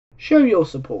Show your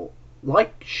support.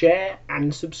 Like, share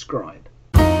and subscribe.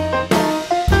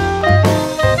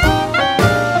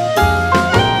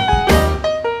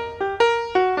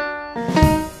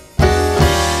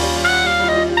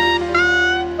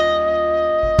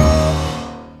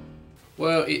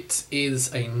 Well, it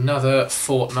is another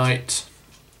fortnight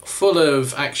full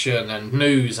of action and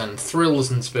news and thrills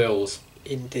and spills.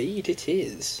 Indeed it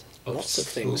is. Lots of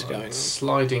things going on.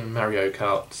 Sliding Mario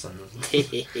Karts and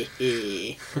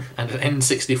and an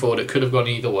N64 that could have gone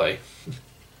either way.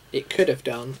 It could have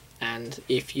done, and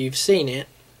if you've seen it,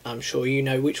 I'm sure you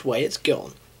know which way it's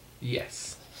gone.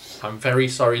 Yes. I'm very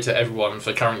sorry to everyone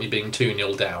for currently being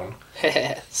 2-0 down.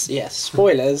 Yes,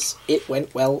 spoilers, it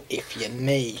went well if you're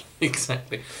me.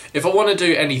 Exactly. If I want to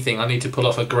do anything, I need to pull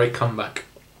off a great comeback.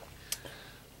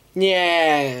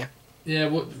 Yeah.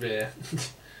 Yeah, yeah.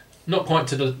 Not quite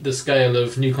to the scale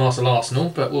of Newcastle Arsenal,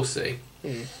 but we'll see.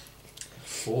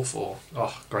 4-4.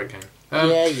 Oh, great game.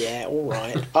 Yeah,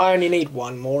 alright. I only need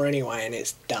one more anyway and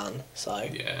it's done, so...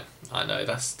 Yeah, I know,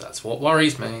 that's what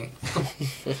worries me.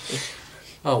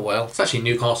 Oh well, it's actually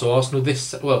Newcastle Arsenal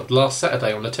last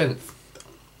Saturday on the 10th.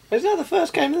 Is that the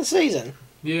first game of the season?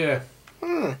 Yeah.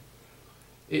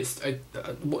 It's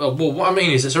well, what I mean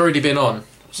is it's already been on,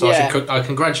 so yeah. I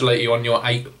congratulate you on your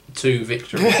 8-2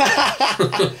 victory.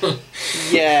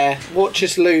 Yeah, watch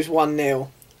us lose 1-0.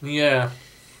 Yeah.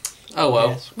 Oh well.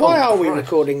 Yes. Why are we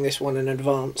recording this one in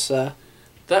advance, sir?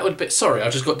 That would be... Sorry, I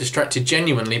just got distracted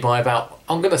genuinely by about...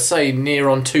 I'm going to say near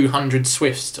on 200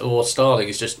 Swifts or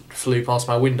Starlings just flew past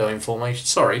my window in formation.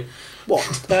 Sorry. What?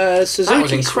 Suzuki That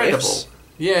was incredible. Swifts?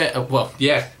 Yeah, well,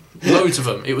 yeah. Loads of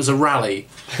them. It was a rally.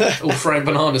 All throwing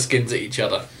banana skins at each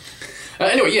other.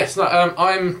 Anyway, yes.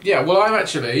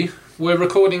 We're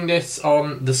recording this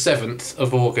on the 7th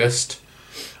of August.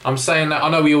 I'm saying that... I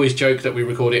know we always joke that we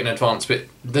record it in advance, but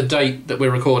the date that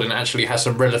we're recording actually has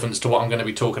some relevance to what I'm going to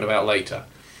be talking about later.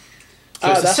 So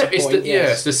that's the point,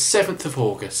 yes. It's the 7th of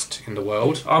August in the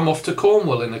world. I'm off to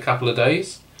Cornwall in a couple of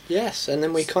days. Yes, and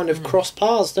then we kind of cross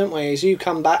paths, don't we? As you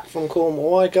come back from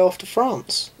Cornwall, I go off to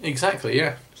France. Exactly,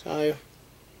 yeah.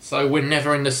 So we're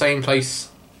never in the same place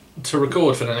to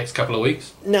record for the next couple of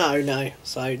weeks. No.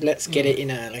 So let's get it in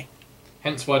early.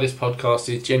 Hence why this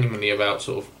podcast is genuinely about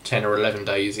sort of 10 or 11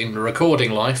 days in the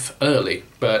recording life early.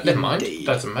 But never mind,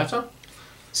 doesn't matter.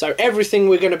 So everything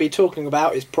we're going to be talking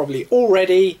about is probably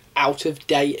already out of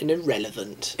date and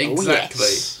irrelevant. Exactly. Oh,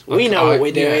 yes. We know what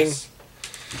we're doing. Yes.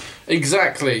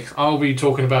 Exactly. I'll be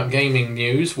talking about gaming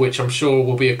news, which I'm sure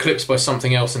will be eclipsed by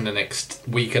something else in the next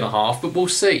week and a half, but we'll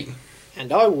see.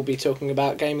 And I will be talking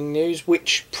about gaming news,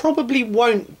 which probably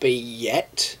won't be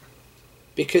yet,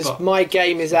 because my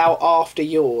game is out after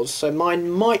yours, so mine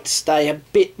might stay a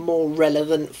bit more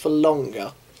relevant for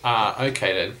longer. Ah,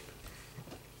 okay then.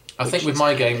 I think with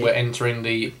my game we're entering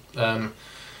the,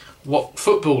 what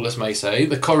footballers may say,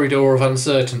 the corridor of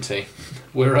uncertainty.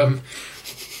 We're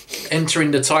entering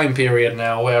the time period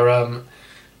now where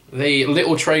the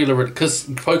little trailer, because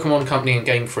Pokemon Company and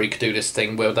Game Freak do this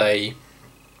thing where they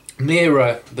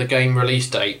mirror the game release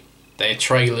date, their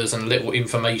trailers and little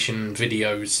information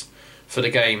videos for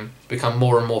the game become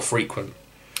more and more frequent.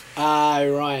 Ah,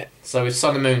 right. So with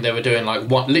Sun and Moon, they were doing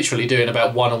literally doing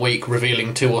about one a week,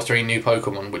 revealing 2 or 3 new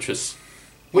Pokemon, which was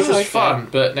fun.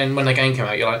 But then when the game came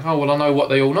out, you're like, oh well, I know what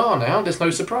they all are now. There's no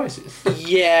surprises.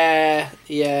 Yeah.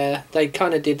 They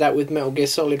kind of did that with Metal Gear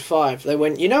Solid 5. They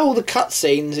went, you know, all the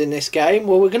cutscenes in this game.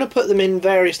 Well, we're going to put them in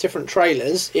various different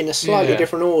trailers in a slightly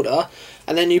different order,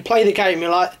 and then you play the game.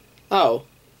 You're like, oh,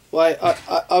 well,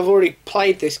 I've already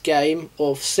played this game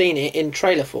or seen it in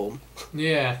trailer form.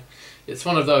 Yeah. It's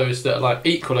one of those that, like,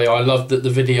 equally, I love that the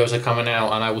videos are coming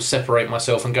out and I will separate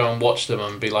myself and go and watch them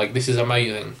and be like, this is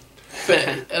amazing. But,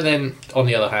 and then, on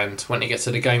the other hand, when it gets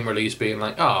to the game release, being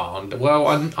like, well,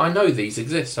 I know these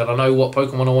exist and I know what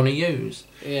Pokemon I want to use.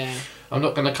 Yeah. I'm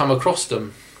not going to come across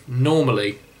them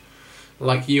normally,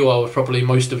 like you are with probably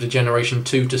most of the Generation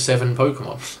 2 to 7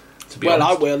 Pokemon. Well,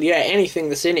 I will, yeah. Anything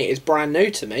that's in it is brand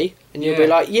new to me. And you'll be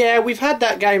like, yeah, we've had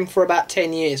that game for about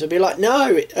 10 years. I'll be like,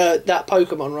 no, that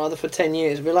Pokemon, rather, for 10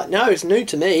 years. I'll be like, no, it's new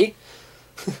to me.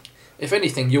 If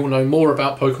anything, you'll know more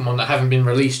about Pokemon that haven't been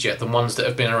released yet than ones that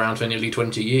have been around for nearly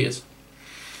 20 years.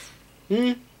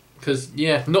 Because,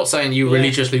 not saying you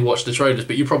religiously watch the trailers,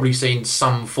 but you've probably seen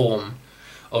some form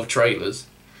of trailers.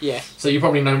 Yeah. So you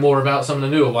probably know more about some of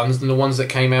the newer ones than the ones that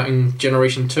came out in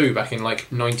Generation 2 back in,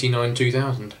 like, 99,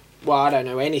 2000. Well, I don't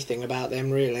know anything about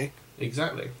them, really.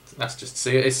 Exactly. That's just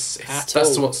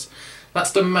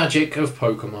that's the magic of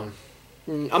Pokemon.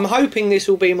 I'm hoping this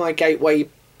will be my gateway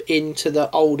into the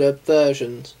older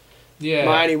versions. Yeah.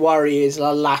 My only worry is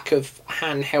a lack of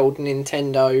handheld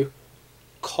Nintendo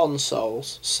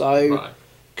consoles. So Right.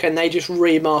 can they just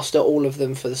remaster all of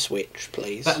them for the Switch,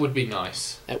 please? That would be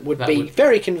nice. That would be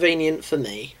very convenient for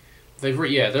me. They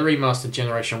remastered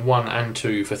Generation 1 and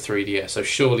 2 for 3DS, so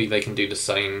surely they can do the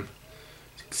same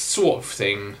sort of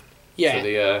thing for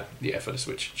the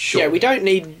Switch. Sure. Yeah, we don't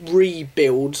need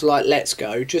rebuilds like Let's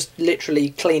Go, just literally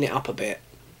clean it up a bit.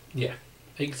 Yeah,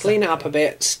 exactly. Clean it up a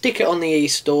bit, stick it on the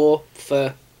eStore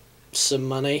for some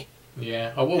money.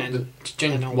 Yeah, the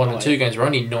Gen I'll 1 buy and 2 it. games are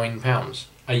only £9,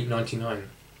 $8.99.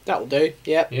 That'll do,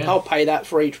 yep. Yeah. I'll pay that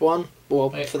for each one.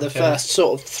 Well, Yeah, for the okay. first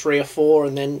sort of 3 or 4,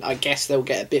 and then I guess they'll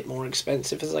get a bit more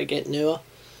expensive as they get newer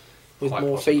with Quite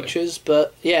more possibly. features.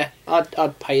 But yeah,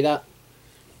 I'd pay that.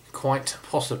 Quite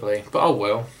possibly, but oh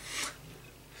well.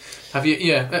 Have you?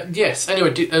 Yeah, yes.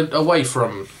 Anyway, away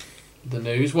from the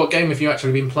news, what game have you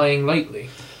actually been playing lately?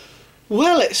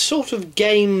 Well, it's sort of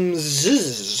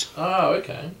games. Oh,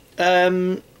 okay.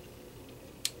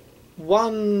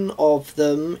 One of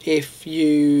them, if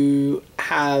you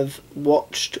have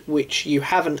watched, which you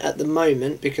haven't at the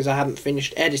moment because I haven't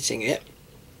finished editing it,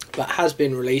 but has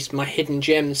been released, my Hidden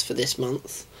Gems for this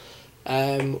month,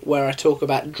 where I talk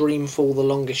about Dreamfall The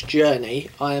Longest Journey.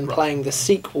 I am playing the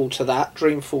sequel to that,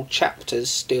 Dreamfall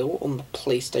Chapters, still on the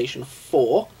PlayStation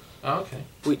 4. Oh, okay.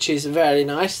 Which is very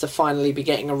nice to finally be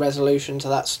getting a resolution to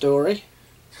that story.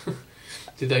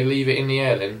 Did they leave it in the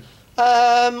air then?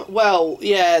 Well,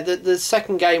 yeah, the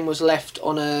second game was left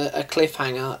on a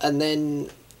cliffhanger, and then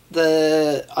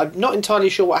I'm not entirely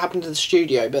sure what happened to the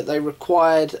studio, but they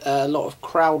required a lot of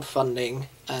crowdfunding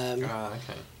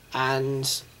Okay.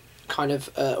 and kind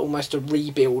of almost a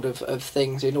rebuild of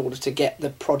things in order to get the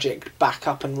project back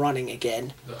up and running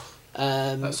again.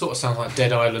 That sort of sounds like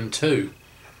Dead Island 2.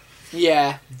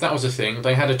 Yeah. That was a thing.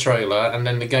 They had a trailer, and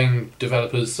then the game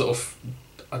developers sort of...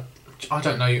 I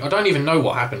don't know. I don't even know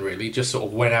what happened, really. Just sort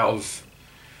of went out of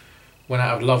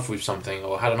love with something,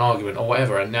 or had an argument, or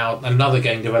whatever, and now another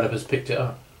game developer's picked it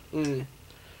up. Mm.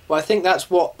 Well, I think that's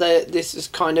what this is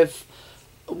kind of...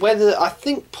 I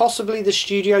think possibly the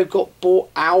studio got bought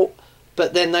out,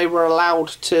 but then they were allowed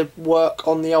to work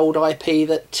on the old IP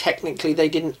that technically they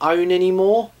didn't own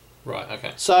anymore. Right,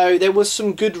 okay. So there was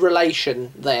some good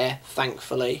relation there,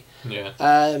 thankfully. Yeah.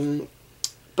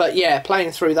 But yeah,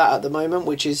 playing through that at the moment,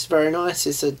 which is very nice.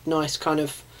 It's a nice kind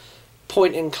of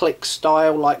point and click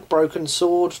style, like Broken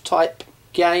Sword type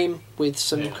game with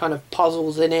some kind of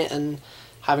puzzles in it and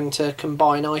having to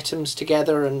combine items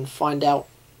together and find out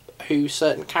who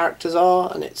certain characters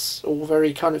are, and it's all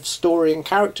very kind of story and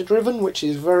character driven, which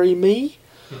is very me.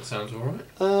 That sounds alright.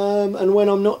 And when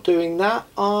I'm not doing that,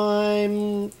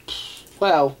 I'm,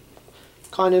 well,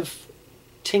 kind of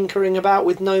tinkering about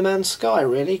with No Man's Sky,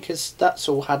 really, because that's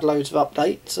all had loads of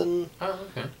updates, and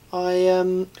I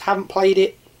haven't played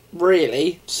it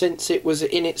really since it was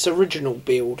in its original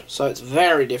build, so it's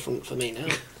very different for me now.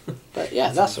 But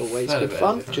yeah, that's always good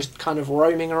fun, different. just kind of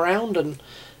roaming around, and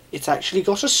it's actually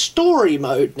got a story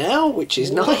mode now, which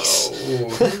is nice.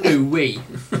 Ooh-wee.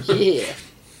 Yeah.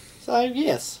 So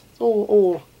yes,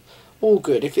 all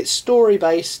good. If it's story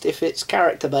based, if it's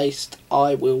character based,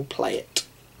 I will play it.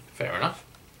 Fair enough.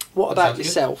 What That about sounds good.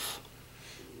 yourself?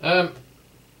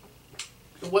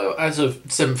 Well, as of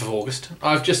 7th of August,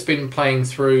 I've just been playing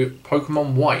through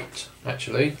Pokemon White,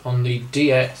 actually, on the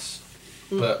DS,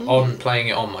 but playing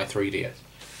it on my 3DS.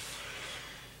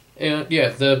 Yeah,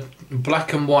 the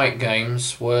black and white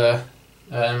games were,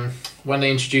 when they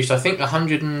introduced, I think,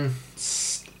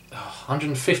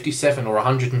 157 or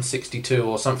 162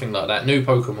 or something like that, new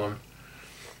Pokemon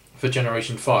for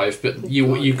Generation 5, but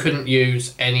you couldn't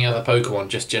use any other Pokemon,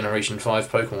 just Generation 5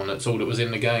 Pokemon, that's all that was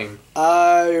in the game.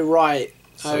 Oh, right.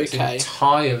 So it's Okay.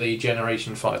 entirely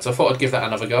Generation 5, so I thought I'd give that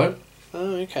another go.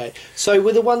 Oh, okay. So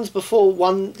were the ones before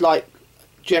like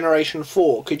Generation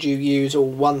 4, could you use all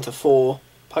 1 to 4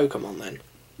 Pokemon then?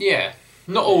 Yeah,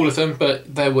 not all of them,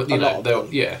 but there were, A lot of them.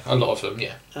 a lot of them,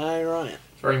 yeah. Oh, right.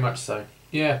 Very much so.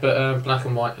 Yeah, but Black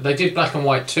and White... They did Black and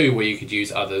White 2 where you could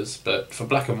use others, but for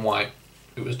Black and White,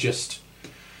 it was just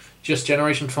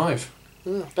Generation 5. I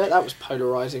bet that was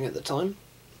polarising at the time.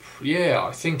 Yeah,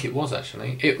 I think it was,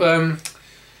 actually.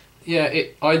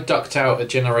 I ducked out at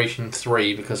Generation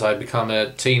 3 because I'd become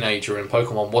a teenager and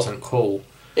Pokemon wasn't cool.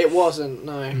 It wasn't,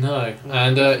 no. No.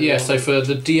 And, so for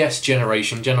the DS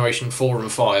Generation 4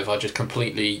 and 5, I just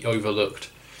completely overlooked.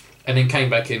 And then came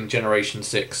back in Generation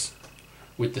 6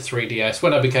 with the 3DS,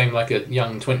 when I became like a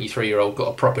young 23-year-old, got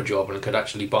a proper job and could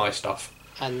actually buy stuff.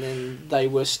 And then they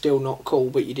were still not cool,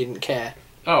 but you didn't care.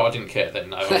 Oh, I didn't care then,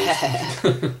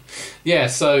 no. Yeah,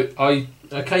 so I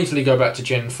occasionally go back to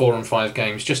Gen 4 and 5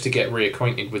 games just to get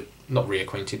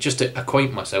just to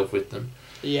acquaint myself with them.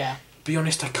 Yeah. be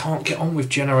honest, I can't get on with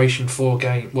Generation 4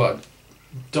 game. Well,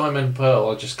 Diamond and Pearl,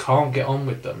 I just can't get on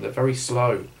with them. They're very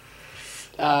slow.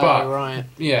 But right.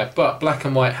 Yeah, but Black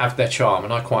and White have their charm,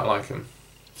 and I quite like them.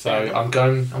 So I'm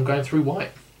going through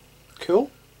White. Cool.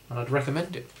 And I'd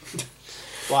recommend it.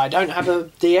 Well, I don't have a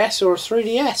DS or a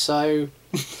 3DS, so...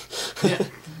 Yeah.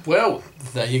 Well,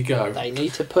 there you go. They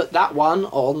need to put that one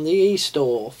on the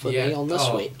e-store for me on the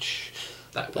Oh, Switch.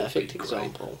 That would Perfect be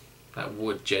example. Great. That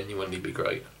would genuinely be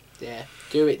great. Yeah.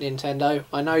 Do it, Nintendo.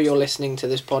 I know you're listening to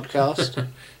this podcast.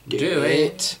 Do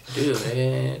it. Do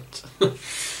it.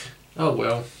 Oh,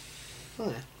 well.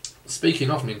 Yeah. Speaking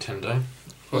of Nintendo,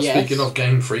 Yes. speaking of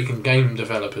Game Freak and game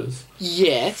developers...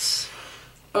 Yes.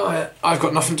 I've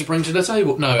got nothing to bring to the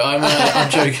table. No,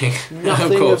 I'm joking.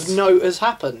 Nothing of course. of note has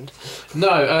happened.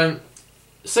 No,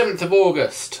 7th of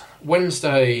August,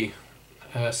 Wednesday,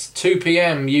 2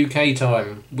 p.m. UK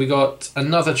time, we got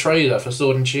another trailer for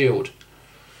Sword and Shield.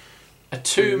 A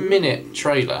 2-minute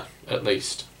trailer, at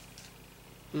least.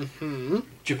 Mm-hmm.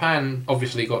 Japan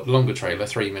obviously got longer trailer,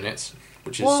 3 minutes,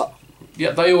 which is... What?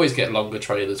 Yeah, they always get longer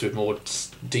trailers with more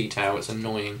detail. It's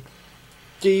annoying.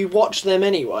 Do you watch them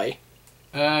anyway?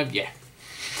 Yeah.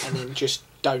 And then just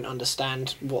don't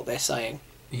understand what they're saying?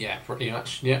 Yeah, pretty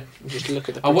much, yeah. Just look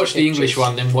at the I watched the English pictures.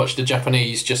 one, then watched the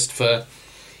Japanese just for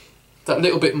that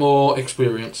little bit more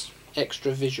experience.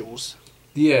 Extra visuals.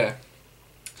 Yeah.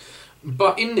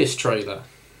 But in this trailer,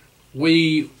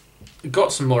 we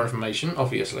got some more information,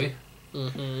 obviously.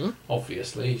 Mm-hmm.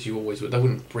 Obviously, as you always would. They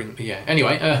wouldn't bring... Yeah,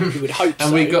 anyway. You would hope and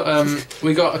so.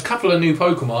 we got a couple of new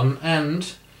Pokemon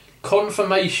and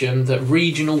confirmation that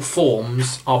regional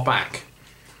forms are back.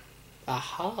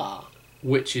 Aha.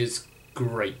 Which is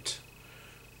great.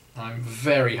 I'm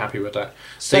very happy with that.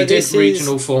 So they did this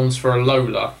regional forms for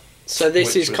Alola. So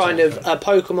this Which is was kind of awesome. a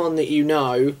Pokemon that you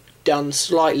know done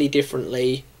slightly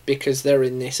differently because they're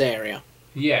in this area.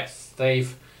 Yes,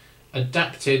 they've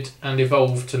adapted and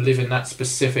evolved to live in that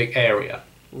specific area.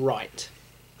 Right.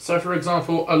 So, for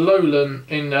example, Alolan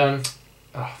in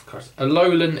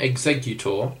Alolan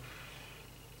Executor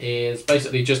is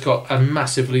basically just got a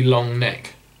massively long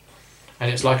neck,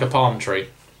 and it's like a palm tree.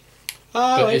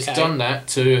 Oh, But okay. it's done that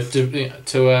to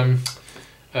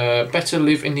better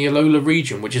live in the Alola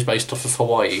region, which is based off of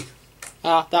Hawaii,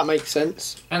 Ah, that makes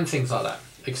sense. and things like that,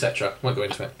 etc. Won't go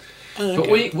into it. Oh, But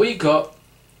okay. we got...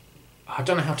 I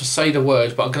don't know how to say the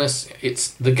word, but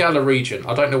it's the Galar region.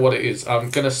 I don't know what it is. I'm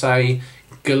going to say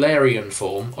Galarian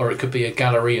form, or it could be a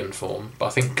Galarian form, but I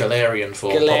think Galarian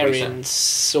form probably Galarian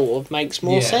sort of makes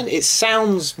more Yeah. sense. It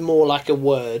sounds more like a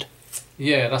word.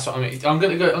 Yeah, that's what I mean. I'm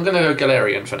gonna go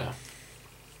Galarian for now.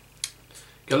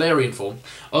 Galarian form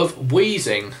of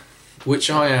Wheezing, which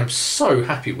I am so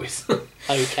happy with.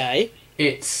 Okay.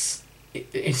 It's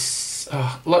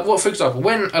like, what, for example,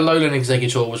 when Alolan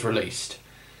Executor was released,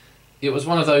 it was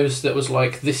one of those that was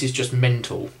like, this is just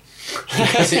mental.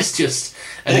 Because it's just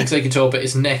an Executor, but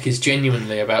its neck is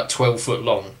genuinely about 12 foot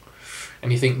long.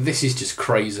 And you think, this is just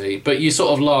crazy. But you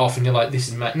sort of laugh and you're like, this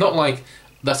is mad. Not like,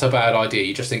 that's a bad idea.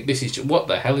 You just think, this is just, what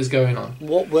the hell is going on?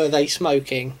 What were they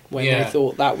smoking when Yeah. they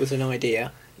thought that was an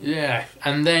idea? Yeah.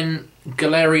 And then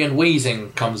Galarian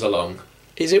Wheezing comes along.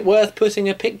 Is it worth putting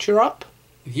a picture up?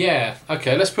 Yeah,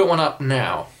 okay, let's put one up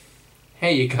now. Here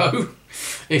you go.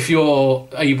 If you're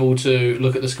able to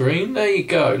look at the screen, there you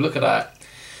go, look at that.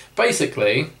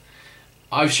 Basically,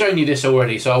 I've shown you this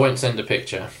already, so I won't send a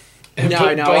picture. No,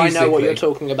 But I know what you're basically-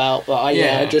 talking about, but I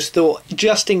Yeah. just thought,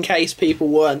 just in case people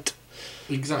weren't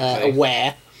Exactly.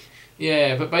 aware.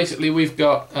 Yeah, but basically we've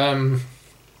got...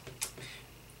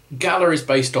 Galar is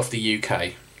based off the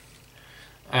UK.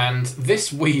 And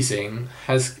this Wheezing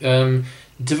has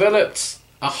developed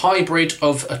a hybrid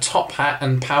of a top hat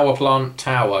and power plant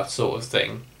tower sort of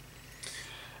thing.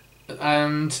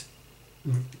 And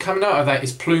coming out of that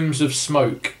is plumes of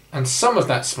smoke. And some of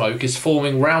that smoke is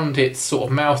forming round its sort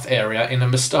of mouth area in a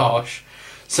moustache.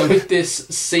 So with this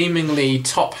seemingly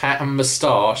top hat and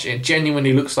moustache, it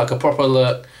genuinely looks like a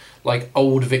proper, like,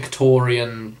 old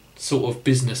Victorian sort of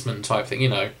businessman type thing, you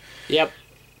know. Yep.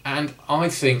 And I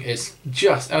think it's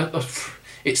just...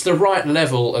 it's the right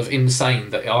level of insane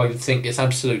that I think is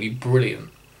absolutely brilliant.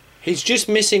 He's just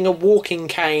missing a walking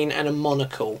cane and a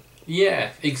monocle. Yeah,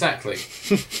 exactly.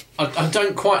 I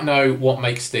don't quite know what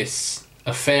makes this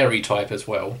a fairy type as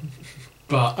well.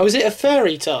 But Oh, is it a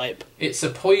fairy type? it's a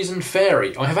poison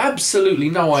fairy. I have absolutely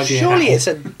no idea Surely how. it's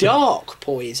a dark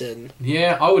poison.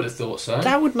 Yeah, I would have thought so.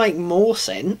 That would make more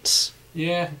sense.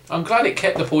 Yeah, I'm glad it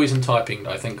kept the poison typing,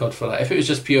 though, thank God for that. If it was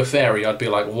just pure fairy, I'd be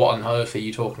like, what on earth are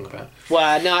you talking about?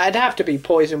 Well, no, it'd have to be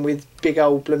poison with big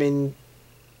old blooming,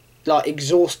 like,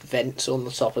 exhaust vents on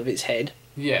the top of its head.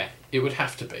 Yeah, it would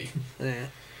have to be. Yeah.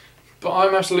 But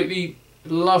I'm absolutely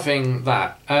loving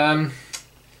that.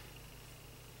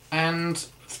 And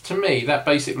to me, that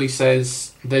basically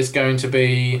says there's going to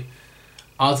be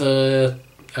other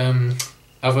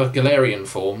Galarian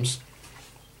forms.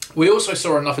 We also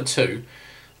saw another two.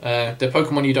 The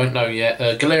Pokemon you don't know yet,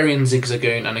 a Galarian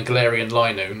Zigzagoon and a Galarian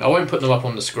Linoon. I won't put them up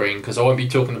on the screen because I won't be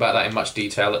talking about that in much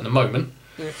detail at the moment.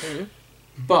 Mm-hmm.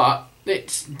 But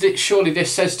surely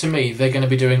this says to me they're going to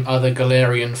be doing other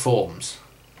Galarian forms.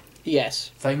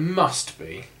 Yes. They must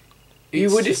be. You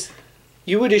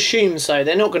would assume so.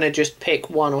 They're not going to just pick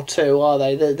one or two, are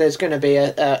they? There's going to be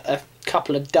a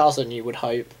couple of dozen, you would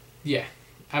hope. Yeah,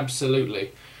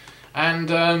 absolutely. And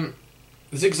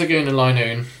Zigzagoon and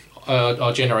Linoon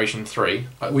are Generation 3.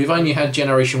 We've only had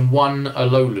Generation 1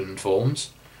 Alolan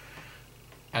forms.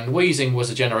 And Weezing was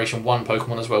a Generation 1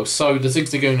 Pokemon as well. So the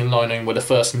Zigzagoon and Linoon were the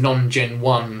first non-Gen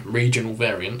 1 regional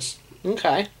variants.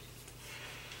 Okay.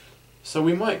 So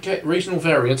we might get regional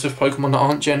variants of Pokemon that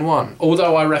aren't Gen 1.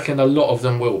 Although I reckon a lot of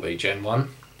them will be Gen 1.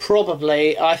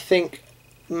 Probably, I think,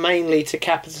 mainly to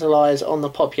capitalise on the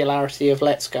popularity of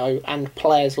Let's Go and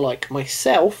players like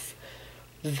myself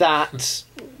that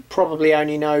probably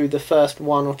only know the first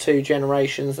one or two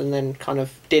generations and then kind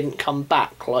of didn't come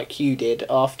back like you did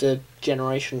after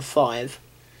Generation 5.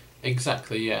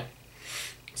 Exactly, yeah.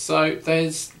 So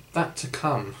there's that to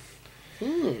come.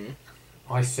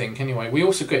 I think, anyway. We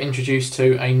also got introduced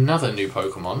to another new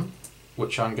Pokemon,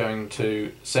 which I'm going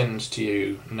to send to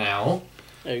you now,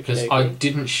 because I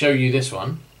didn't show you this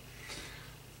one.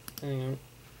 Hang on.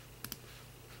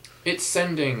 It's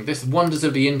sending this wonders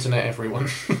of the internet, everyone.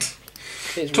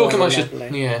 It's talk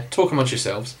amongst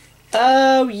yourselves.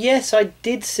 Oh yes, I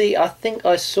did see. I think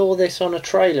I saw this on a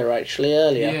trailer actually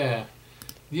earlier.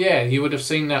 Yeah. You would have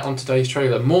seen that on today's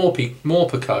trailer.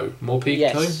 Morpeko.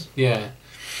 Yes. Yeah.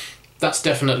 That's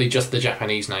definitely just the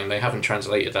Japanese name. They haven't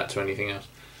translated that to anything else.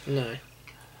 No.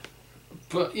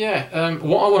 But yeah,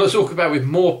 what I want to talk about with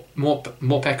Morpeko,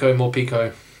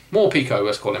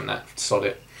 let's call him that. Sod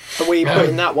it. Are we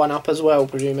putting that one up as well,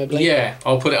 presumably? Yeah,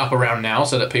 I'll put it up around now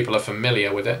so that people are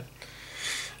familiar with it.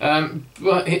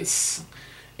 But it's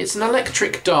an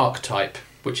electric dark type,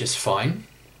 which is fine.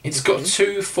 It's got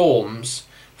two forms.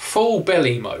 Full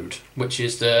belly mode, which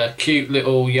is the cute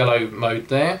little yellow mode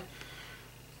there.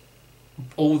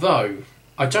 Although,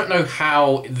 I don't know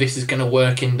how this is going to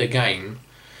work in the game,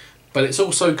 but it's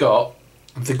also got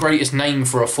the greatest name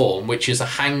for a form, which is a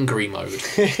hangry mode,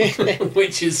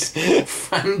 which is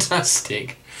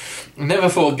fantastic. Never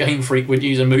thought Game Freak would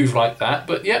use a move like that,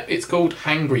 but yep, it's called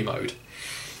hangry mode.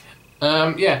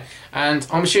 Yeah, and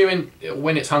I'm assuming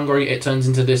when it's hungry, it turns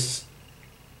into this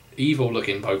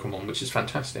evil-looking Pokemon, which is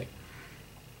fantastic.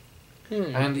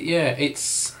 And yeah,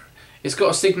 it's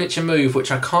got a signature move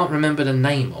which I can't remember the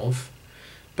name of,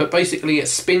 but basically it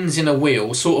spins in a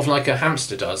wheel, sort of like a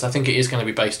hamster does. I think it is going to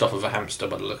be based off of a hamster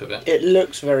by the look of it. It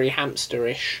looks very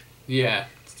hamsterish. Yeah,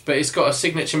 but it's got a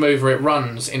signature move where it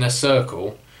runs in a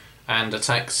circle and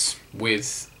attacks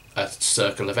with a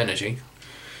circle of energy.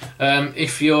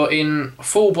 If you're in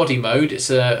full body mode, it's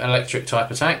an electric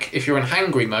type attack. If you're in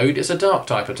hangry mode, it's a dark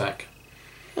type attack.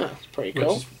 Oh, that's pretty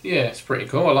cool. It's pretty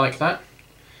cool. I like that.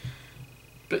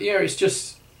 But yeah, it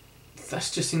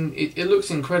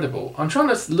looks incredible. I'm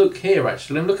trying to look here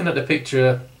actually. I'm looking at the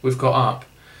picture we've got up.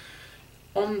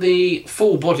 On the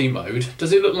full body mode,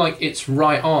 does it look like its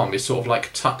right arm is sort of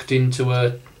like tucked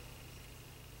into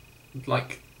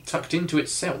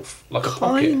itself, like a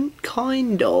pocket?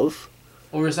 Kind of.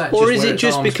 Or is that? Or is it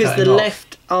just because the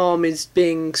left arm is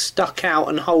being stuck out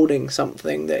and holding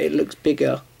something that it looks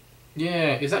bigger?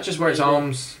 Yeah, is that just where its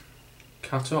arm's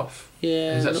cut off?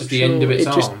 Yeah, is that just the end of its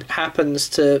arm? It just happens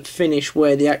to finish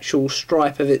where the actual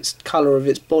stripe of its colour of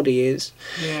its body is.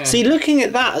 Yeah. See, looking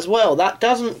at that as well, that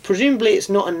doesn't... Presumably it's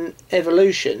not an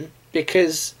evolution,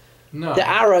 because the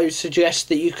arrows suggest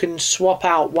that you can swap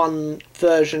out one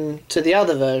version to the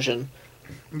other version.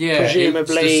 Yeah,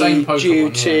 presumably it's the same Pokemon, due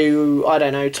to, I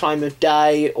don't know, time of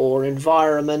day or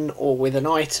environment or with an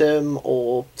item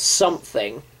or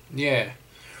something. Yeah.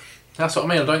 That's what I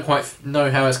mean. I don't quite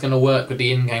know how it's going to work with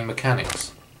the in-game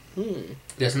mechanics.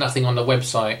 There's nothing on the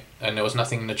website and there was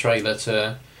nothing in the trailer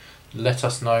to let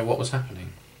us know what was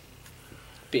happening.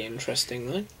 Be interesting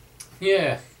though.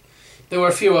 Yeah. There were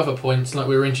a few other points, like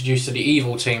we were introduced to the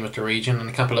evil team of the region and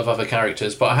a couple of other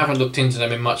characters, but I haven't looked into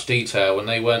them in much detail and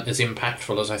they weren't as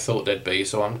impactful as I thought they'd be,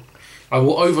 so I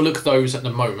will overlook those at the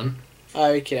moment.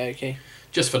 Okay.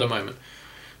 Just for the moment.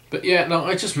 But yeah, no,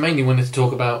 I just mainly wanted to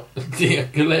talk about the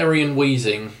Galarian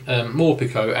Weezing,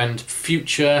 Morpeko, and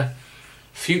future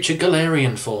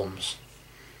Galarian forms.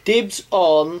 Dibs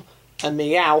on a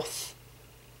Meowth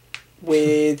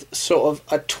with sort of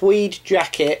a tweed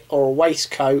jacket or a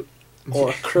waistcoat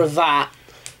or a cravat,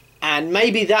 and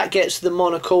maybe that gets the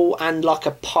monocle and like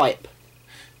a pipe.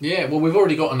 Yeah, well, we've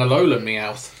already got an Alolan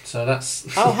Meowth, so that's...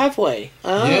 Oh, have we?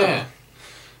 Oh. Yeah.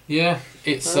 Yeah,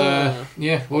 it's... yeah,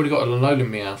 we've already got an Alolan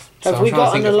Meowth. Have we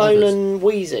got an Alolan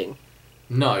Weezing?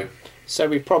 No. So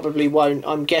we probably won't...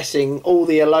 I'm guessing all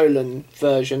the Alolan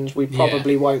versions, we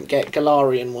probably won't get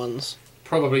Galarian ones.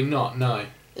 Probably not, no.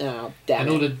 Oh, damn And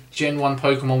it. all the Gen 1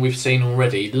 Pokemon we've seen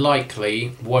already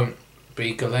likely won't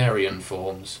be Galarian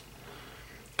forms.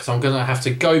 Because I'm going to have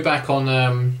to go back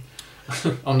on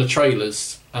on the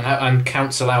trailers and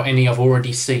cancel out any I've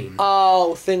already seen.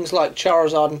 Oh, things like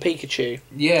Charizard and Pikachu.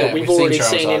 Yeah, that we've already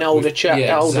seen in older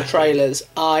exactly. trailers.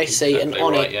 I see an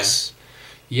Exactly right, Onix.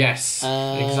 Yes,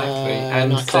 exactly.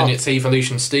 And I then can't- its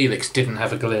Evolution Steelix didn't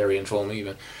have a Galarian form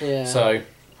either. Yeah. So,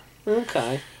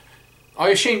 Okay. I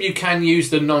assume you can use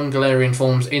the non-Galarian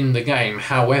forms in the game.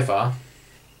 However,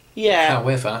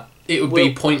 it would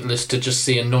be pointless to just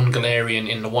see a non-Galarian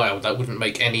in the wild. That wouldn't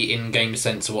make any in-game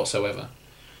sense whatsoever.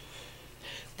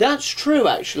 That's true,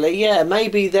 actually. Yeah,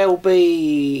 maybe there'll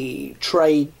be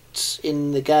trades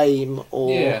in the game,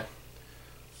 or Yeah.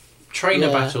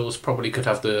 Trainer battles probably could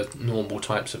have the normal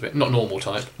types of it. Not normal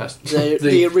type. That's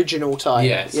the original type.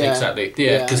 Yes, yeah. exactly.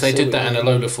 Yeah, because I they see did what that you in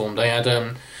mean. Alola form. They had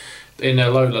in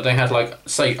Alola they had like,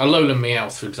 say, Alolan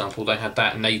Meowth, for example. They had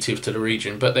that native to the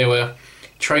region, but they were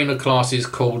trainer classes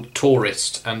called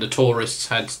Tourist, and the Tourists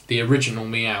had the original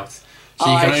Meowth.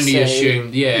 So you can only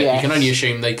assume, you can only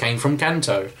assume they came from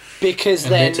Kanto. Because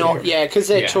they're not, because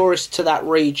they're tourists to that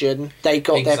region, they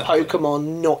got their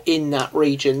Pokemon not in that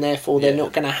region, therefore they're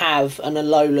not going to have an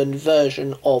Alolan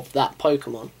version of that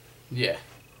Pokemon. Yeah,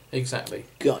 exactly.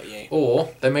 Got you. Or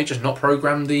they may just not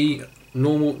program the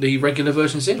regular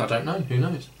versions in, I don't know, who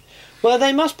knows. Well,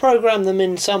 they must program them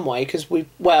in some way, because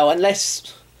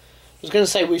unless... I was going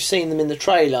to say we've seen them in the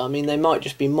trailer. I mean, they might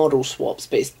just be model swaps,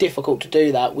 but it's difficult to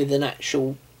do that with an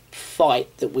actual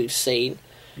fight that we've seen,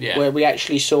 where we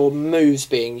actually saw moves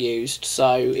being used.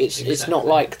 So it's not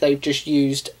like they've just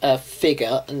used a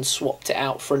figure and swapped it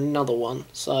out for another one.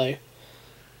 So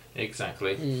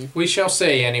exactly, we shall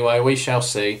see. Anyway, we shall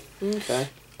see. Okay.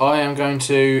 I am going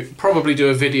to probably do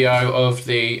a video of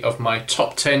my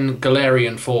top 10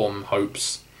 Galarian form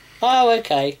hopes. Oh,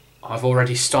 okay. I've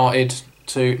already started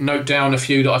to note down a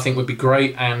few that I think would be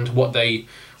great and what they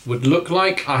would look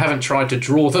like. I haven't tried to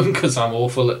draw them because I'm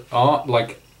awful at art,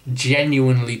 like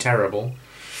genuinely terrible.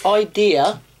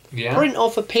 Idea. Yeah. Print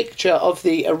off a picture of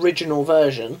the original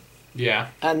version. Yeah.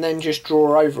 And then just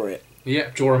draw over it. Yeah,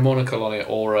 draw a monocle on it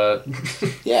or a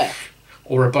yeah.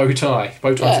 Or a bow tie.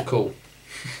 Bow ties are cool.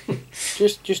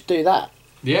 just do that.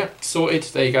 Yeah, sorted.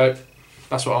 There you go.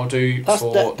 That's what I'll do for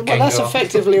Gengar. Well, that's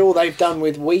effectively all they've done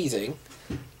with Weezing.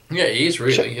 Yeah, it is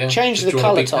really. Change Just the draw a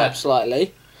colour big type hat.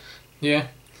 slightly. Yeah,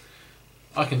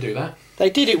 I can do that. They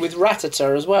did it with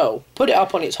Rattata as well. Put it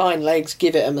up on its hind legs,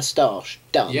 give it a moustache.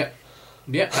 Done. Yep.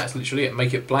 Yep, that's literally it.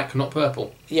 Make it black, not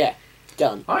purple. Yeah,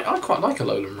 done. I quite like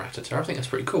Alolan Rattata. I think that's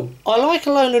pretty cool. I like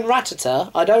Alolan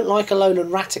Rattata. I don't like Alolan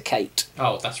Raticate.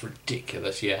 Oh, that's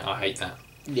ridiculous. Yeah, I hate that.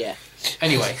 Yeah.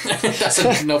 Anyway,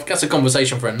 that's a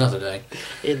conversation for another day.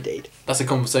 Indeed. That's a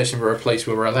conversation for a place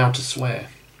where we're allowed to swear.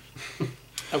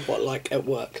 At what, like at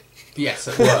work? Yes,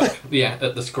 at work. Yeah,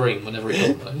 at the screen whenever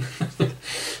it's on.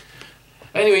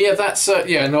 Anyway, yeah, that's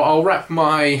I'll wrap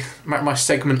my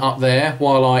segment up there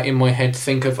while I in my head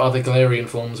think of other Galarian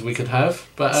forms we could have.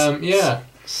 But yeah,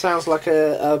 sounds like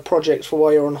a project for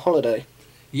while you're on holiday.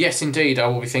 Yes, indeed, I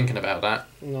will be thinking about that.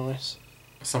 Nice.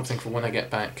 Something for when I get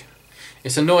back.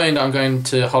 It's annoying that I'm going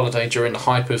to holiday during the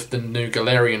hype of the new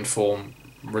Galarian form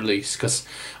release because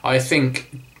I think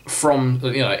from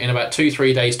in about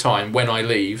 2-3 days time when I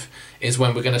leave is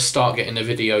when we're going to start getting the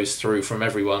videos through from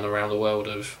everyone around the world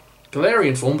of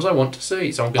Galarian forms I want to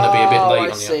see, so I'm going to be a bit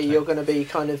late on the update. You're going to be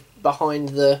kind of behind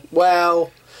the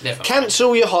Never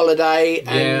cancel your holiday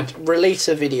and release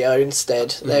a video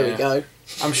instead. There we go.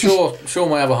 I'm sure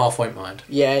my other half won't mind.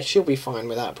 Yeah, she'll be fine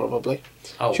with that probably.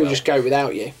 Oh, she'll just go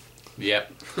without you.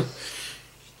 Yep.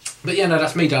 But yeah, no,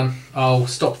 that's me done. I'll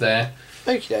stop there.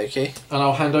 Okie dokie. And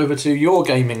I'll hand over to your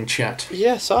gaming chat.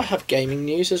 Yes, I have gaming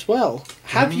news as well.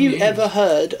 Have you ever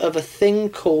heard of a thing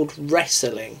called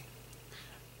wrestling?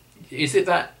 Is it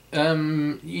that?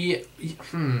 Well,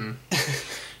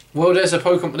 there's a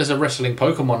wrestling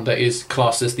Pokemon that is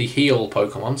classed as the heel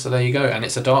Pokemon, so there you go, and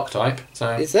it's a dark type.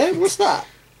 So is there? What's that?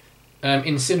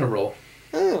 Incineroar.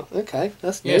 Oh, okay,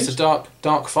 that's news. Yeah, it's a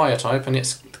dark fire type, and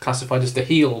it's classified as the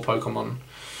heel Pokemon.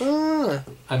 Ah,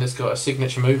 And it's got a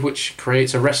signature move which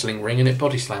creates a wrestling ring and it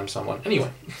body slams someone.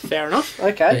 Anyway, fair enough.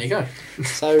 Okay. there you go.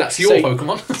 So That's your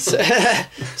Pokemon.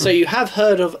 So you have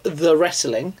heard of the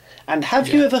wrestling, and have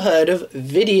you ever heard of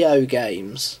video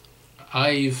games?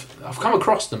 I've come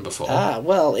across them before. Ah,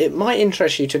 well, it might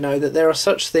interest you to know that there are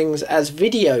such things as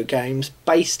video games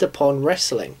based upon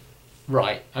wrestling.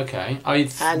 Right, okay.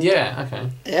 Yeah, okay.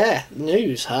 Yeah,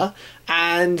 news, huh?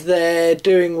 And they're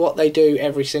doing what they do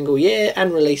every single year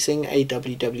and releasing a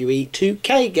WWE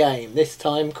 2K game, this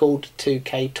time called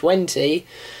 2K20,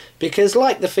 because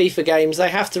like the FIFA games, they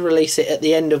have to release it at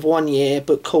the end of one year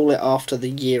but call it after the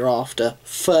year after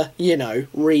for,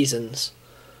 reasons.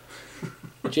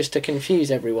 Just to confuse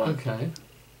everyone. Okay.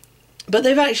 But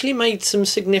they've actually made some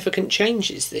significant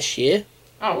changes this year.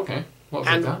 Oh, okay. What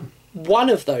have they done? One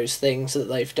of those things that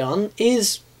they've done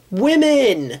is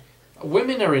women.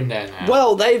 Women are in there now.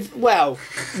 Well,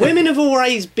 women have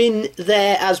always been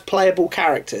there as playable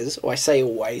characters. Or I say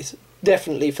always.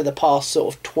 Definitely for the past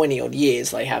sort of 20 odd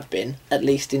years they have been, at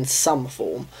least in some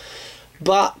form.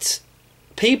 But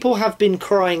people have been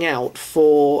crying out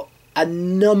for a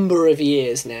number of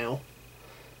years now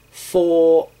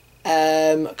for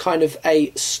kind of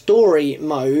a story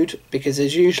mode, because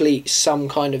there's usually some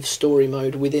kind of story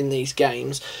mode within these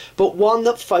games, but one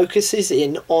that focuses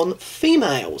in on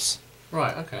females.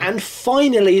 Right, okay. And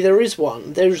finally there is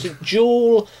one. There's a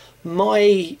dual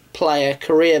my player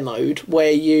career mode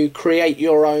where you create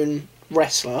your own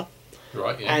wrestler.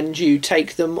 Right, yeah. And you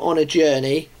take them on a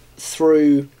journey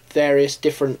through various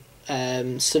different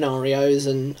scenarios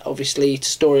and obviously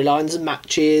storylines and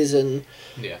matches and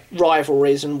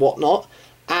rivalries and whatnot.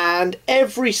 And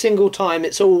every single time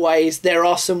it's always there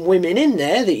are some women in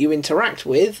there that you interact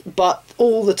with, but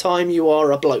all the time you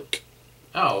are a bloke.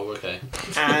 Oh, okay.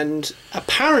 And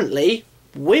apparently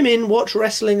women watch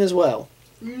wrestling as well.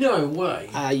 No way.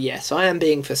 Yes, I am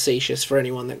being facetious for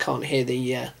anyone that can't hear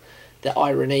the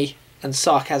irony and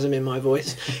sarcasm in my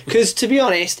voice. Because, to be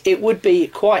honest, it would be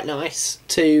quite nice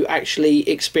to actually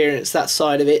experience that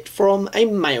side of it from a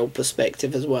male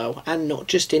perspective as well, and not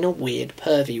just in a weird,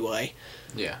 pervy way.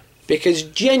 Yeah. Because,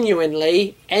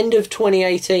 genuinely, end of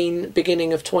 2018,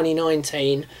 beginning of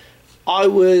 2019, I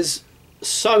was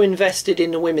so invested in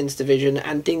the women's division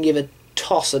and didn't give a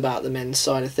toss about the men's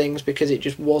side of things because it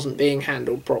just wasn't being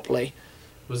handled properly.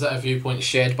 Was that a viewpoint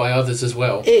shared by others as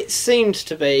well? It seemed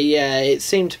to be, yeah. It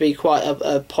seemed to be quite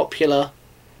a popular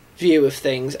view of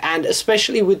things, and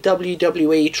especially with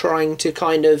WWE trying to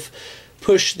kind of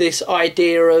push this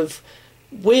idea of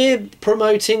we're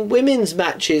promoting women's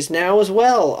matches now as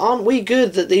well. Aren't we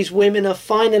good that these women are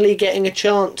finally getting a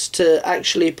chance to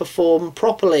actually perform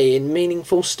properly in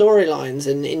meaningful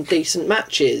storylines and in decent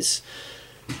matches?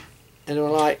 And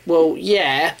we're like, well,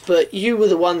 yeah, but you were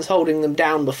the ones holding them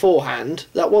down beforehand.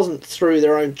 That wasn't through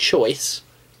their own choice,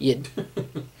 you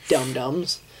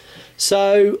dum-dums.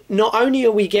 So not only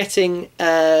are we getting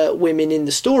women in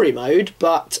the story mode,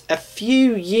 but a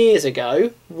few years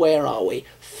ago, where are we?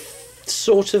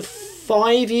 Sort of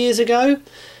 5 years ago,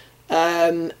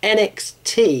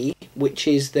 NXT, which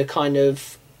is the kind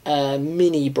of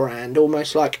mini brand,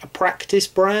 almost like a practice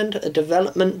brand, a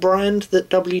development brand that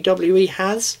WWE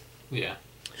has. Yeah.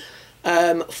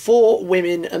 4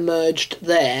 women emerged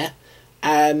there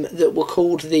that were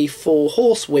called the 4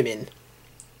 Horsewomen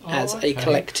as a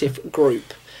collective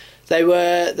group.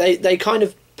 They kind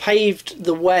of paved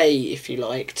the way, if you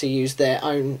like, to use their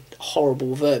own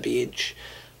horrible verbiage,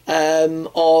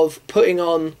 of putting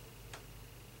on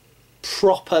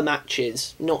proper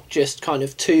matches, not just kind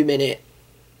of 2-minute,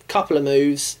 couple of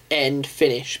moves, end,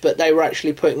 finish, but they were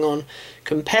actually putting on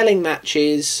compelling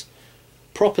matches,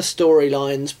 proper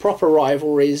storylines, proper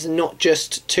rivalries, not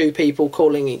just 2 people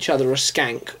calling each other a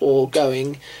skank or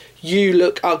going, you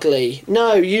look ugly,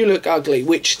 no, you look ugly,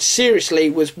 which seriously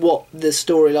was what the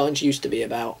storylines used to be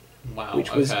about. Wow,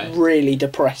 which was really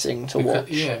depressing to watch.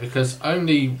 Yeah, because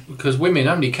women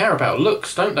only care about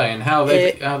looks, don't they, and how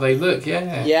they look.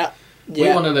 Yeah. We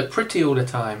want to look pretty all the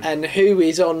time. And who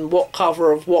is on what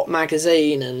cover of what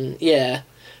magazine, and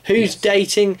who's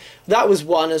dating. That was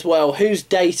one as well. Who's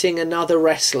dating another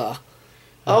wrestler?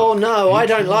 Oh no, I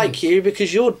don't like you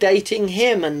because you're dating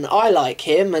him, and I like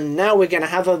him, and now we're going to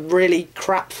have a really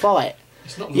crap fight.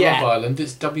 It's not Love Island,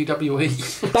 it's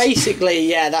WWE. Basically,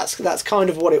 yeah, that's kind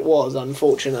of what it was,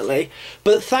 unfortunately.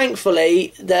 But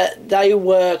thankfully, that they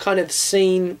were kind of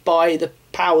seen by the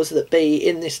powers that be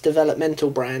in this developmental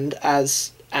brand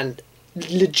as a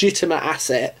legitimate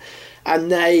asset,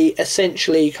 and they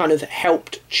essentially kind of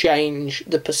helped change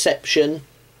the perception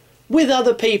with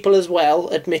other people as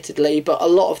well, admittedly, but a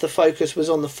lot of the focus was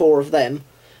on the 4 of them.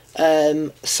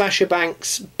 Sasha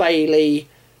Banks, Bailey,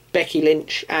 Becky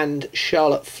Lynch and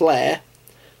Charlotte Flair,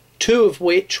 2 of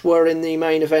which were in the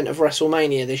main event of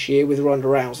WrestleMania this year with Ronda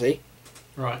Rousey.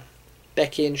 Right.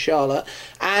 Becky and Charlotte.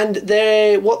 And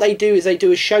what they do is they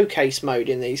do a showcase mode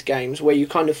in these games where you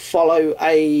kind of follow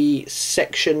a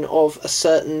section of a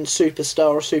certain superstar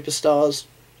or superstar's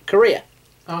career.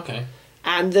 Okay.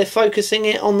 And they're focusing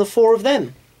it on the 4 of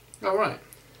them. Oh, right.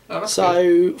 Oh, that's so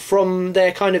good. From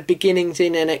their kind of beginnings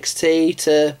in NXT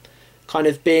to kind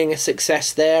of being a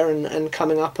success there and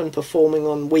coming up and performing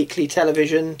on weekly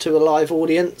television to a live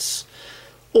audience,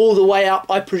 all the way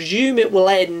up, I presume it will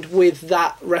end with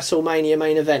that WrestleMania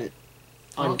main event,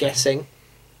 I'm guessing.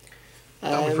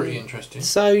 That would be pretty interesting.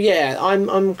 So yeah,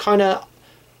 I'm kind of...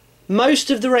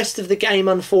 Most of the rest of the game,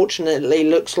 unfortunately,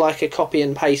 looks like a copy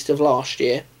and paste of last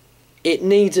year. It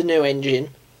needs a new engine.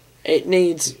 It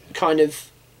needs kind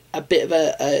of a bit of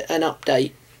an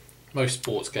update. Most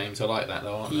sports games are like that,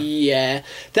 though, aren't they? Yeah,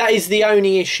 that is the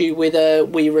only issue with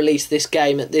we release this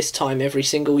game at this time every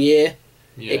single year.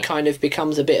 Yeah. It kind of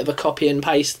becomes a bit of a copy and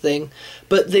paste thing.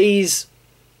 But these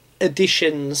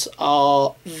additions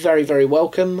are very, very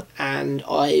welcome, and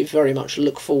I very much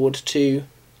look forward to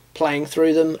playing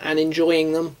through them and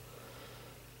enjoying them.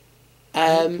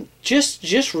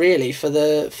 Just really for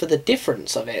the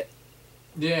difference of it.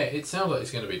 Yeah, it sounds like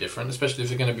it's going to be different, especially if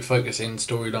they're going to be focusing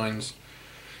storylines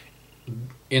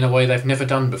in a way they've never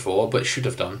done before, but should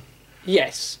have done.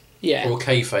 Yes, yeah. Or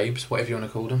kayfabes, whatever you want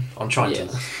to call them. I'm trying to.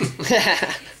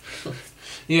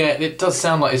 Yeah, it does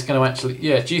sound like it's going to actually...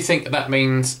 Yeah, do you think that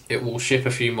means it will ship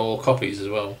a few more copies as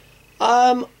well?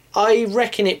 I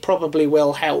reckon it probably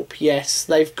will help, yes.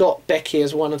 They've got Becky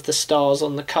as one of the stars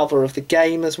on the cover of the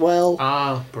game as well.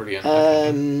 Ah, brilliant.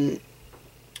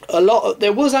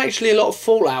 There was actually a lot of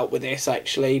fallout with this,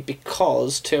 actually,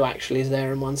 because 2 actually is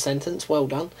there in one sentence. Well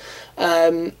done.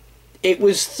 It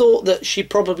was thought that she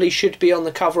probably should be on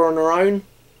the cover on her own.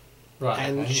 Right.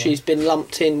 And she's been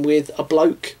lumped in with a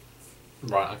bloke.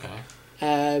 Right,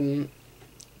 okay.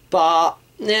 But,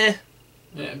 yeah.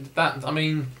 Yeah, that, I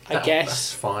mean... I guess.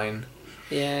 That's fine.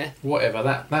 Yeah. Whatever,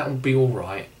 that will be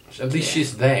alright. At least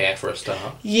she's there for a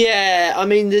start. Yeah, I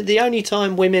mean, the only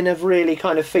time women have really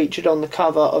kind of featured on the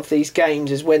cover of these games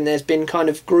is when there's been kind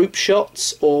of group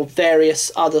shots or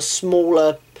various other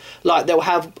smaller... Like, they'll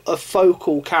have a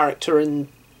focal character in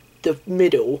the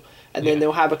middle, and then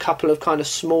they'll have a couple of kind of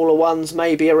smaller ones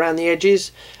maybe around the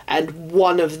edges, and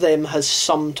one of them has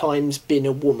sometimes been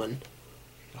a woman.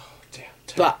 Oh, dear.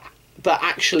 But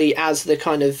actually as the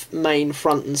kind of main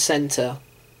front and centre...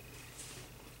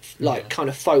 kind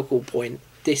of focal point.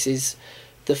 This is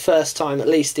the first time, at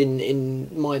least in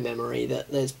my memory,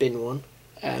 that there's been one.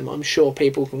 I'm sure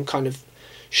people can kind of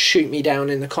shoot me down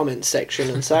in the comments section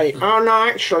and say, oh no,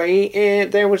 actually,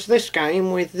 there was this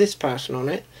game with this person on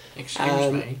it.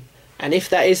 Excuse me. And if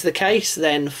that is the case,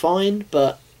 then fine,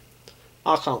 but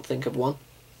I can't think of one.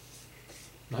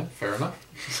 No, fair enough.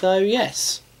 So,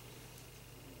 yes.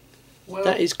 Well,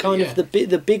 that is kind of the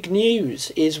big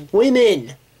news, is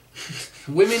women.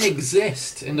 Women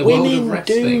exist in the world of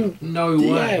wrestling. No way.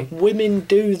 Yeah, women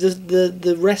do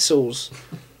the wrestles.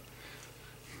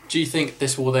 Do you think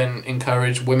this will then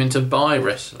encourage women to buy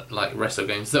wrestle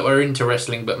games that were into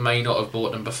wrestling but may not have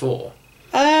bought them before?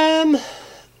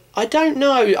 I don't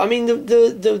know. I mean,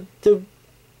 the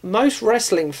most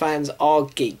wrestling fans are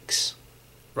geeks.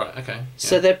 Right. Okay. Yeah.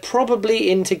 So they're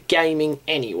probably into gaming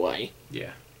anyway.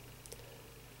 Yeah.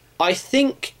 I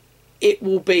think it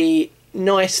will be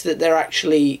nice that they're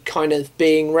actually kind of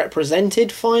being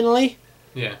represented finally.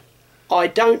 Yeah. I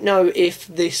don't know if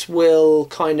this will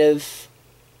kind of...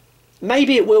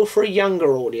 Maybe it will for a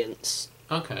younger audience.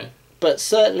 Okay. But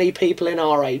certainly people in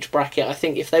our age bracket, I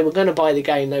think if they were going to buy the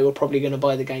game, they were probably going to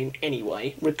buy the game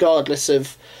anyway, regardless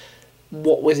of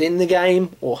what was in the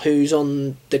game or who's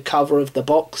on the cover of the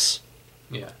box.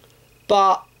 Yeah.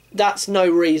 But that's no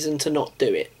reason to not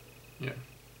do it. Yeah.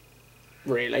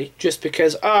 Really. Just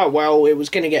because, it was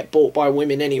going to get bought by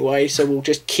women anyway, so we'll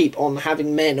just keep on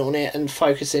having men on it and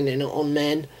focusing in on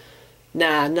men.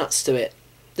 Nah, nuts to it.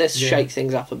 Let's shake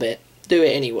things up a bit. Do it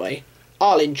anyway.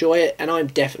 I'll enjoy it, and I'm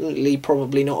definitely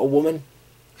probably not a woman.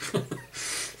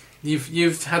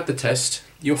 You've had the test.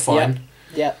 You're fine.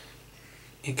 Yep.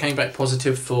 It came back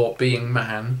positive for being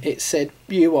man. It said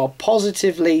you are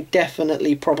positively,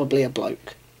 definitely, probably a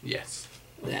bloke. Yes.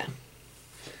 Yeah.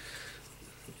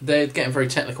 They're getting very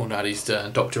technical now, these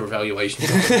doctor evaluations.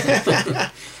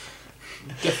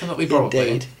 Definitely,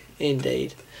 probably.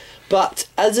 Indeed. But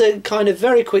as a kind of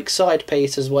very quick side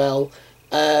piece as well,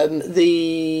 the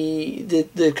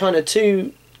kind of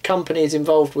 2 companies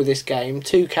involved with this game,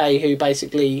 2K, who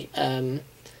basically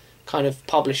kind of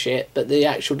publish it, but the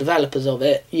actual developers of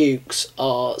it, Ukes,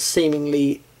 are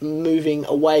seemingly moving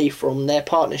away from their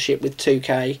partnership with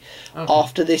 2K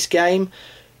after this game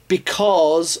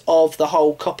because of the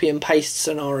whole copy and paste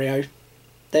scenario.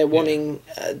 They're wanting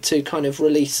to kind of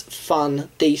release fun,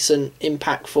 decent,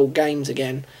 impactful games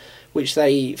again, which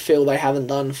they feel they haven't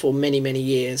done for many, many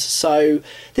years. So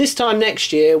this time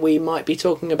next year, we might be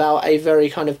talking about a very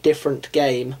kind of different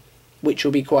game, which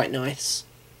will be quite nice.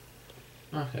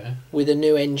 Okay. With a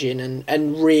new engine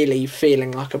and really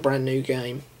feeling like a brand new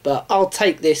game. But I'll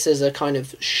take this as a kind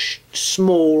of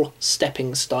small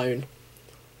stepping stone.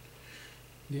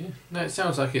 Yeah. No, it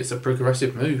sounds like it's a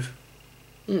progressive move.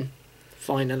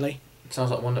 Finally. It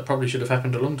sounds like one that probably should have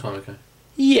happened a long time ago.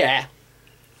 Yeah.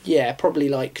 Yeah, probably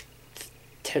like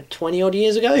 20 odd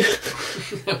years ago.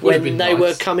 When they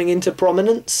were coming into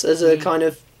prominence as a kind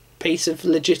of piece of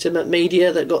legitimate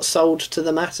media that got sold to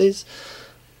the masses.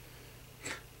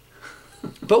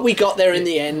 But we got there in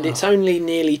the end. It's only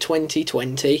nearly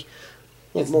 2020.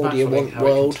 What more do you want,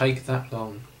 world? It can take that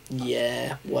long.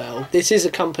 Yeah, well, this is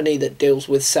a company that deals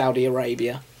with Saudi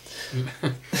Arabia.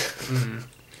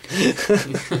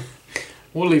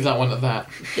 We'll leave that one at that.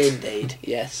 Indeed,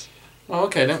 yes. Oh,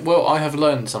 okay then. Well, I have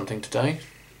learned something today.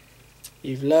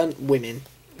 You've learnt women.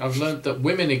 I've learned that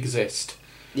women exist.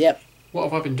 Yep. What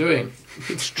have I been doing?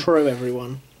 It's true,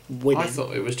 everyone. Women. I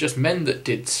thought it was just men that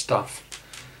did stuff.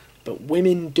 But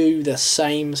women do the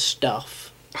same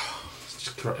stuff. It's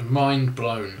just mind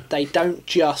blown. They don't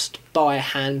just buy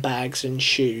handbags and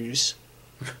shoes.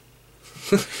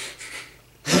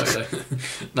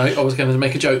 No, I was going to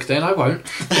make a joke then, I won't.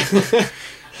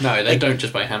 No, they don't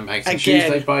just buy handbags and shoes,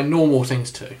 they buy normal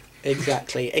things too.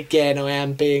 Exactly. Again, I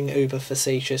am being uber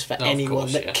facetious for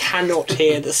anyone that yeah. cannot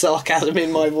hear the sarcasm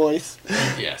in my voice.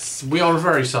 Yes, we are a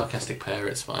very sarcastic pair,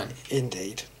 it's fine.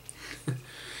 Indeed.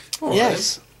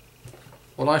 Yes. Then.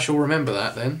 Well, I shall remember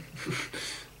that then.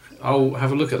 I'll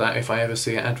have a look at that if I ever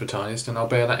see it advertised, and I'll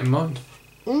bear that in mind.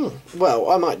 Well,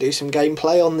 I might do some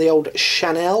gameplay on the old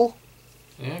Chanel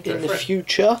in the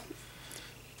future.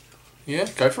 Yeah,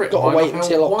 go for it. Got to wait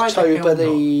until October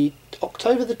the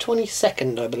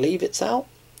 22nd, I believe it's out.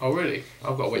 Oh, really?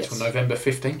 I've got to wait till November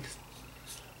 15th.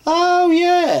 Oh,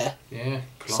 yeah. Yeah.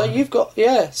 So you've got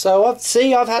So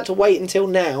I've had to wait until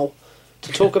now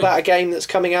to talk about a game that's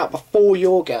coming out before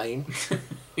your game.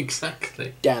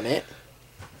 Exactly. Damn it.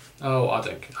 Oh, I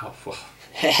don't.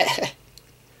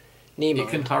 You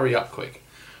can hurry up quick.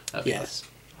 Yes.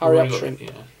 Hurry up, shrimp. Yeah.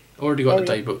 Already got the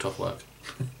day booked off work.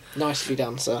 Nicely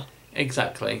done, sir.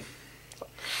 Exactly.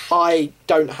 I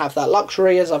don't have that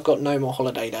luxury as I've got no more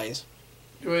holiday days.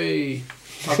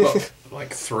 I've got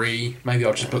like 3. Maybe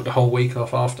I'll just book the whole week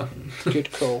off after.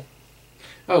 Good call.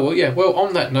 Oh, well, yeah. Well,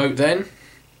 on that note then,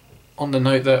 on the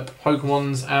note that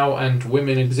Pokemon's out and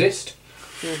women exist,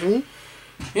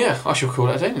 yeah, I shall call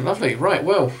that a day. Lovely. Right,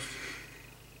 well,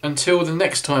 until the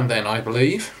next time then, I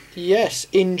believe. Yes,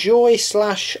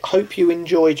 enjoy/hope you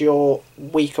enjoyed your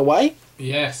week away.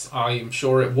 Yes, I am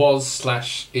sure it was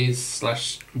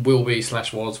 /is/will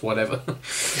be/was, whatever.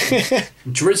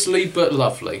 Drizzly but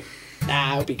lovely.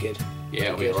 Nah, it'll be good. Yeah,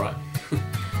 it'll be alright.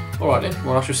 Alright then,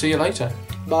 well I shall see you later.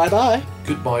 Bye bye.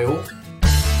 Goodbye all.